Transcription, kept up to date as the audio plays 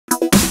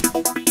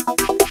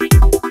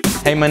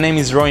Hey, my name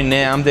is Nour.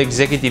 I'm the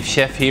executive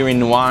chef here in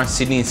Nour,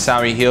 Sydney and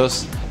Surrey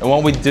Hills. And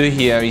what we do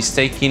here is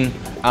taking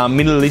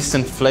Middle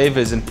Eastern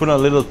flavors and put a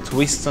little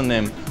twist on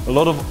them. A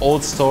lot of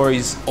old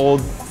stories,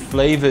 old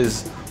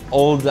flavors,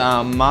 old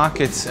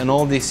markets and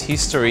all this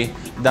history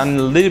done in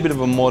a little bit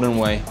of a modern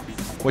way.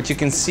 What you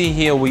can see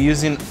here, we're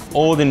using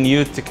all the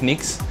new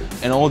techniques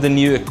and all the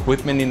new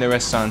equipment in the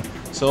restaurant.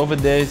 So over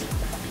there,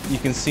 you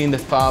can see in the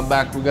far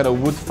back, we got a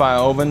wood fire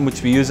oven,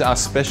 which we use our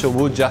special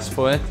wood just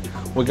for it.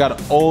 We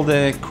got all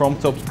the chrome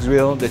top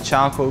grill, the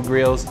charcoal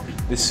grills,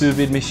 the sous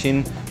vide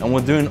machine, and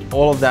we're doing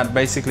all of that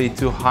basically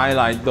to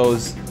highlight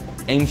those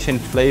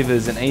ancient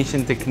flavors and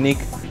ancient technique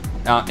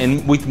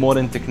and with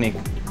modern technique.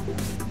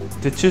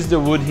 To choose the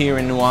wood here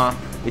in Nour,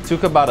 it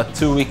took about a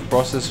 2-week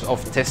process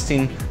of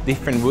testing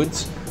different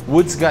woods.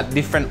 Woods got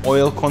different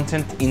oil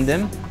content in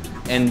them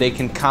and they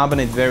can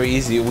carbonate very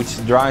easy, which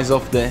dries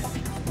off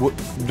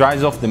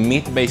the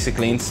meat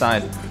basically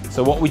inside.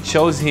 So what we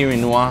chose here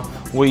in Nour,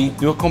 we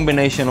do a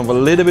combination of a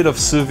little bit of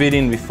sous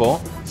vide before,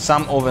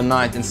 some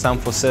overnight and some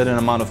for a certain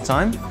amount of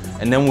time,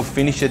 and then we'll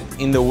finish it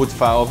in the wood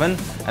fire oven,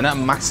 and that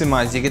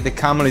maximizes, you get the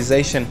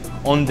caramelization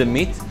on the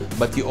meat,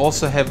 but you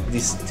also have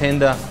this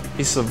tender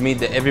piece of meat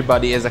that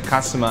everybody as a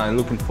customer are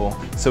looking for.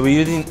 So we're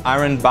using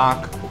iron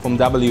bark from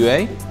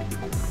WA.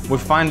 We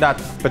find that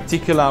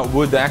particular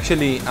wood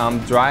actually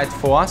dry it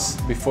for us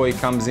before it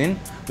comes in.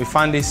 We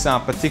find this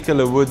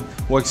particular wood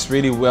works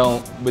really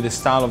well with the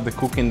style of the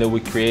cooking that we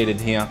created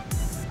here.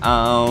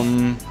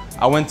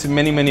 I went to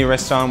many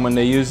restaurants when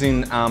they're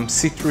using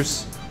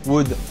citrus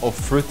wood or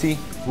fruity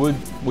wood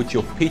with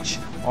your peach,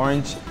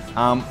 orange.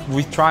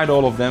 We tried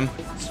all of them.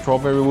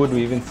 Strawberry wood,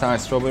 we even tried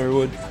strawberry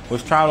wood.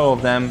 We've tried all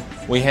of them.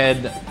 We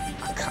had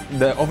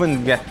the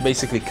oven get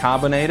basically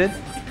carbonated.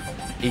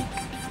 It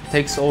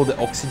takes all the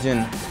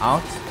oxygen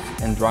out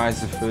and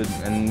dries the food,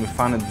 and we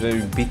found it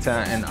very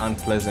bitter and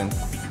unpleasant.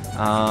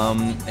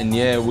 And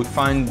yeah, we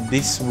find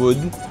this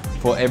wood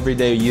for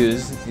everyday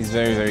use is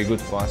very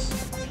good for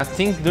us. I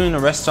think doing a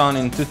restaurant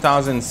in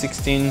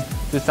 2016,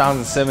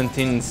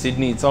 2017 in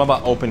Sydney, it's all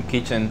about open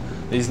kitchen.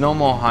 There's no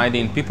more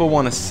hiding. People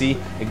want to see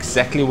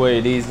exactly where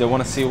it is. They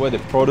want to see where the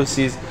produce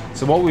is.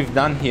 So what we've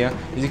done here,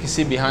 as you can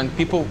see behind,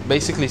 people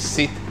basically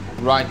sit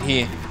right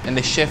here and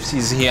the chef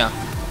is here.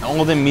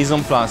 All the mise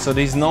en place, so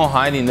there's no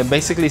hiding. They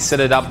basically set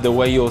it up the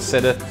way you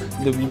set up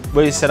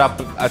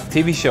a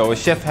TV show. A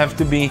chef have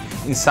to be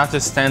in such a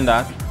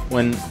standard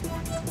when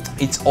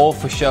it's all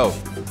for show.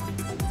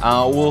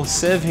 We'll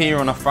serve here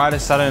on a Friday,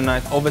 Saturday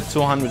night over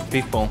 200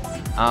 people.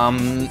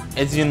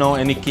 As you know,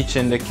 any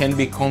kitchen, there can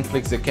be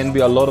conflicts, there can be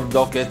a lot of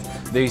docket,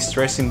 there is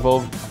stress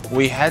involved.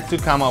 We had to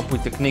come up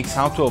with techniques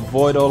how to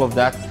avoid all of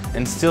that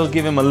and still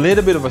give them a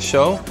little bit of a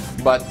show,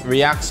 but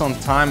reacts on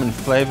time and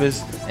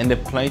flavors and the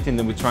plating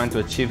that we're trying to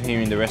achieve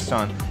here in the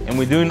restaurant. And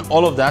we're doing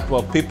all of that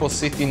while people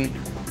sitting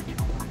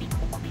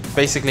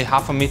basically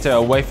half a meter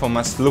away from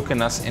us,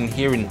 looking at us and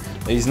hearing.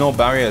 There is no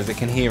barriers, they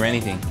can hear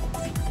anything.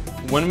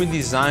 When we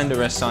designed the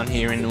restaurant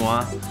here in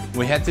Nour,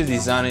 we had to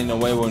design it in a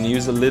way where we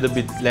use a little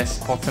bit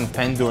less pots and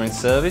pan during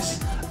service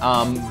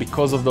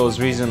because of those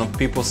reasons of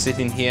people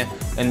sitting here,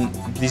 and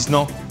there's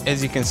no,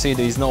 as you can see,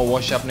 there is no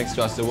wash up next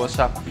to us. The wash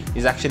up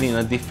is actually in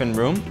a different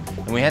room,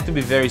 and we had to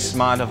be very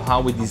smart of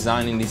how we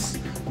design in this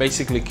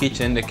basically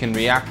kitchen that can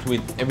react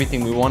with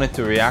everything we wanted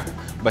to react,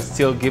 but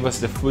still give us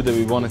the food that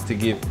we wanted to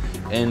give.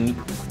 And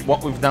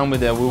what we've done with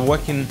that, we're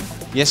working,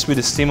 yes, with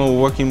the steamer, we're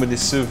working with the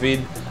sous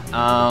vide.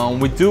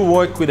 We do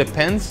work with the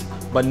pans,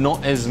 but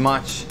not as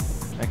much.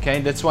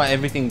 Okay, that's why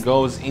everything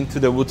goes into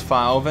the wood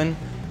fire oven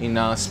in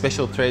a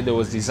special tray that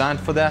was designed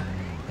for that,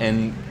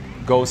 and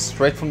goes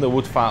straight from the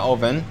wood fire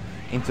oven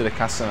into the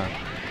customer.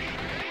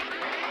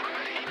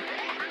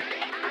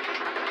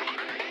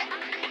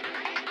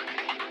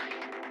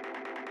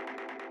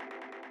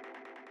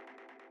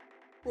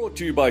 Brought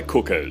to you by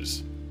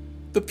Cookers,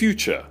 the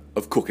future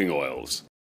of cooking oils.